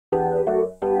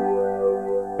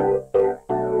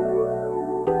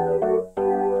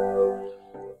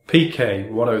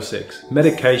PK106,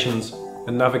 Medications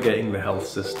and Navigating the Health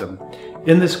System.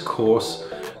 In this course,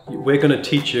 we're going to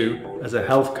teach you as a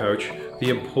health coach the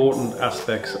important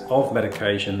aspects of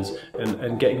medications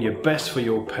and getting your best for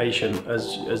your patient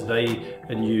as they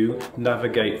and you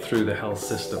navigate through the health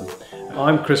system.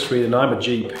 I'm Chris Reed and I'm a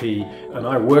GP and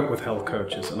I work with health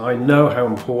coaches, and I know how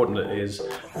important it is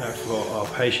for our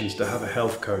patients to have a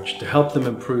health coach to help them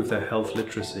improve their health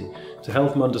literacy, to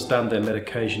help them understand their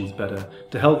medications better,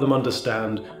 to help them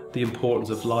understand the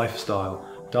importance of lifestyle,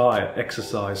 diet,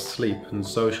 exercise, sleep and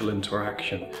social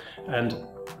interaction. And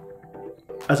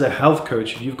as a health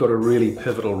coach, you've got a really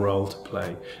pivotal role to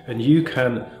play, and you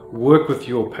can work with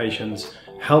your patients,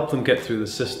 help them get through the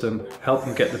system, help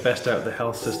them get the best out of the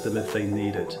health system if they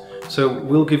need it. So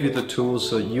we'll give you the tools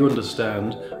so you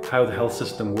understand how the health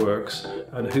system works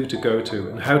and who to go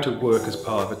to and how to work as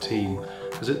part of a team.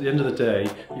 Because at the end of the day,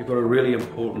 you've got a really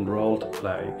important role to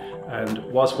play. And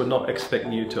whilst we're not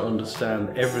expecting you to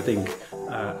understand everything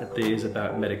there is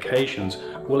about medications,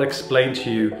 we'll explain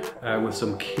to you with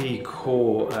some key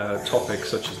core topics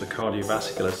such as the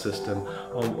cardiovascular system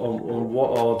on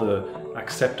what are the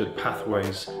accepted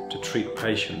pathways to treat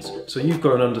patients. So you've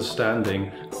got an understanding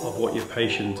of what your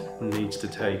patient needs to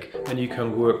take and you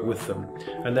can work with them.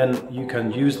 And then you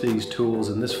can use these tools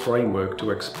and this framework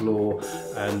to explore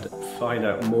and find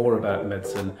out more about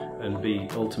medicine and be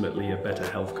ultimately a better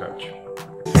health coach.